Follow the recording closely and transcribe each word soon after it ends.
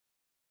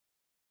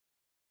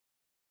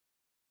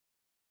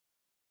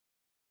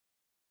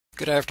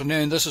Good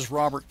afternoon. This is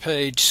Robert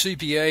Page,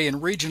 CPA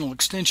and Regional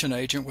Extension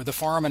Agent with the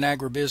Farm and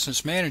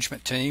Agribusiness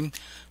Management Team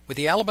with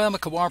the Alabama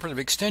Cooperative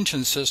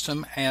Extension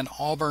System and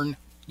Auburn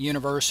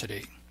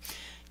University.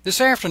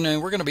 This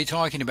afternoon we're going to be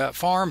talking about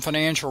farm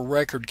financial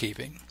record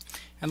keeping.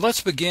 And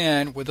let's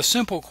begin with a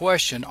simple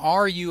question.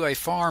 Are you a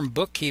farm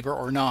bookkeeper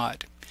or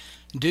not?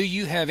 Do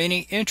you have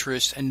any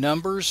interest in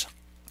numbers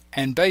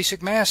and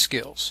basic math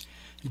skills?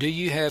 Do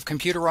you have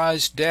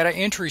computerized data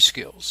entry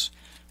skills?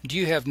 Do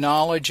you have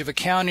knowledge of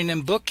accounting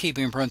and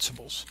bookkeeping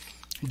principles?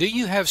 Do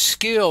you have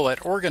skill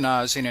at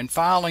organizing and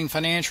filing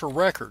financial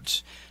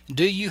records?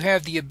 Do you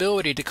have the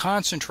ability to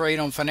concentrate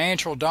on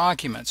financial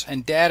documents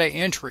and data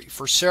entry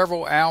for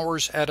several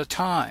hours at a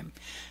time?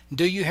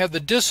 Do you have the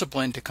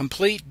discipline to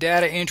complete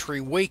data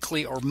entry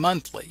weekly or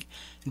monthly?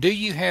 Do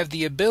you have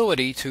the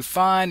ability to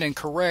find and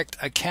correct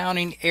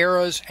accounting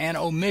errors and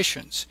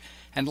omissions?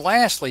 And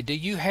lastly, do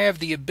you have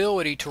the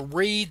ability to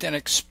read and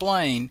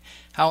explain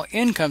how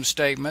income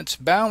statements,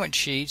 balance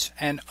sheets,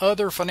 and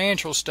other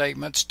financial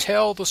statements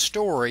tell the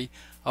story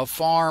of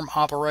farm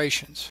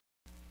operations?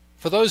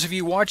 For those of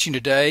you watching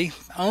today,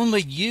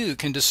 only you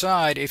can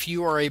decide if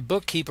you are a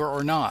bookkeeper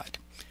or not.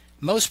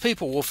 Most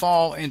people will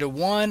fall into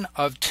one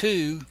of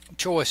two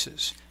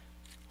choices.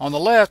 On the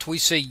left, we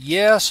see,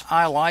 yes,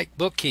 I like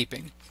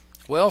bookkeeping.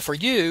 Well, for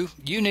you,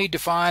 you need to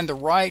find the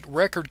right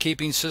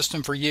record-keeping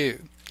system for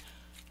you.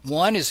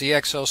 One is the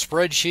Excel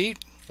spreadsheet,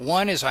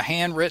 one is a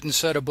handwritten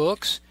set of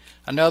books,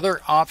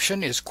 another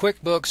option is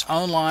QuickBooks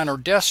Online or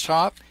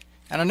desktop,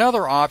 and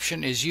another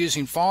option is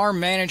using farm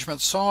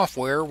management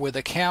software with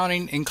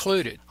accounting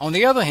included. On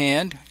the other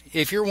hand,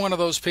 if you're one of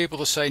those people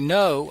that say,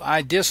 no,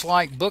 I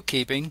dislike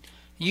bookkeeping,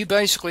 you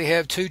basically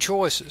have two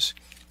choices.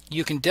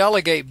 You can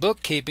delegate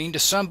bookkeeping to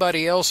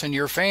somebody else in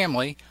your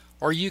family,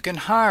 or you can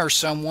hire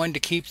someone to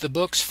keep the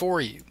books for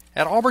you.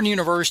 At Auburn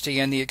University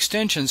and the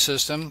Extension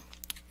System,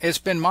 it's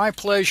been my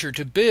pleasure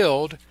to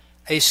build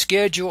a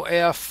Schedule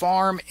F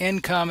farm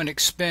income and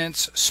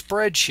expense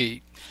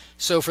spreadsheet.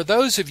 So for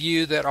those of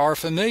you that are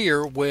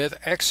familiar with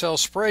Excel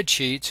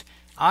spreadsheets,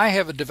 I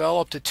have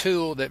developed a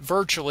tool that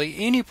virtually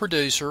any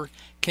producer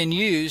can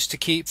use to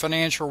keep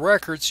financial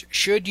records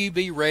should you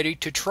be ready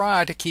to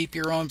try to keep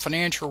your own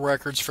financial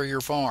records for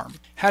your farm.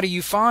 How do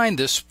you find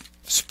this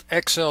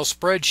Excel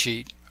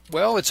spreadsheet?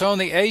 Well, it's on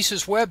the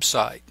ACES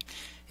website.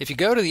 If you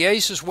go to the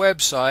ACES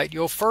website,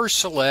 you'll first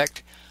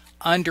select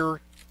under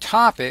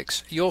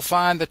Topics, you'll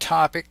find the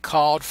topic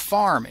called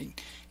Farming.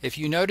 If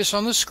you notice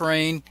on the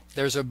screen,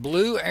 there's a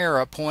blue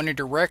arrow pointing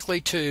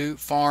directly to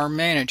Farm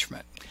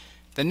Management.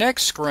 The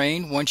next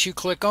screen, once you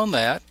click on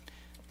that,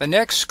 the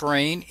next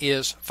screen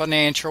is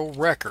Financial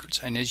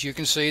Records. And as you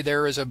can see,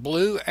 there is a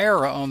blue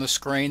arrow on the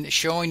screen that's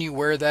showing you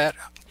where that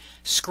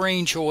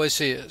screen choice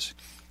is.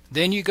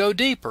 Then you go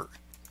deeper.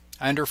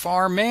 Under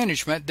Farm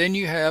Management, then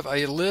you have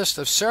a list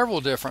of several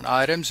different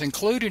items,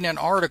 including an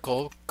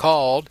article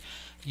called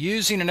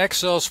Using an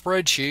Excel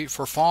Spreadsheet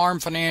for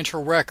Farm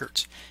Financial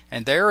Records.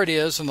 And there it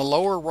is in the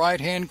lower right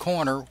hand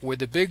corner with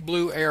the big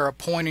blue arrow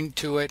pointing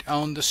to it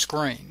on the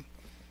screen.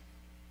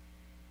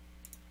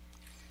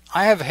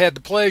 I have had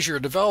the pleasure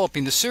of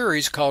developing the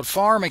series called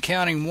Farm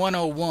Accounting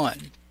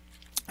 101.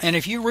 And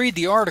if you read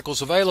the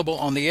articles available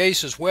on the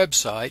ACES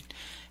website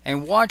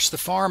and watch the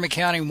Farm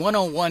Accounting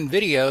 101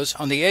 videos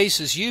on the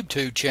ACES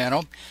YouTube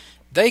channel,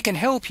 they can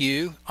help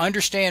you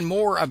understand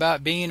more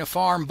about being a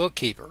farm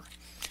bookkeeper.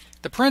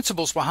 The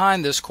principles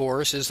behind this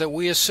course is that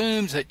we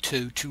assume that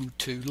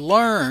to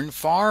learn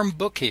farm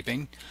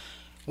bookkeeping,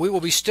 we will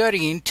be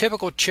studying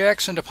typical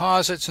checks and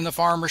deposits in the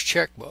farmer's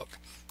checkbook.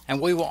 And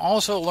we will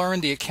also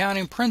learn the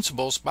accounting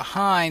principles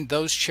behind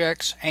those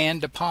checks and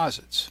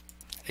deposits.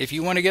 If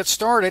you want to get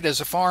started as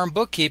a farm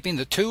bookkeeping,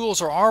 the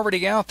tools are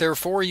already out there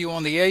for you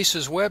on the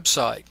ACES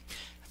website.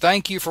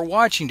 Thank you for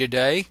watching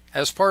today.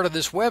 As part of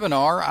this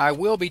webinar, I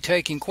will be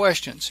taking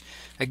questions.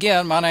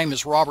 Again, my name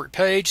is Robert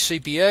Page,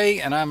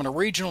 CPA, and I'm a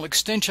Regional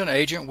Extension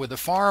Agent with the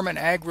Farm and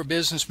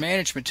Agribusiness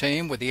Management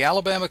Team with the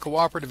Alabama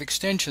Cooperative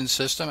Extension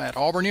System at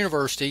Auburn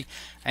University,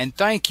 and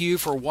thank you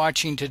for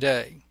watching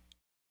today.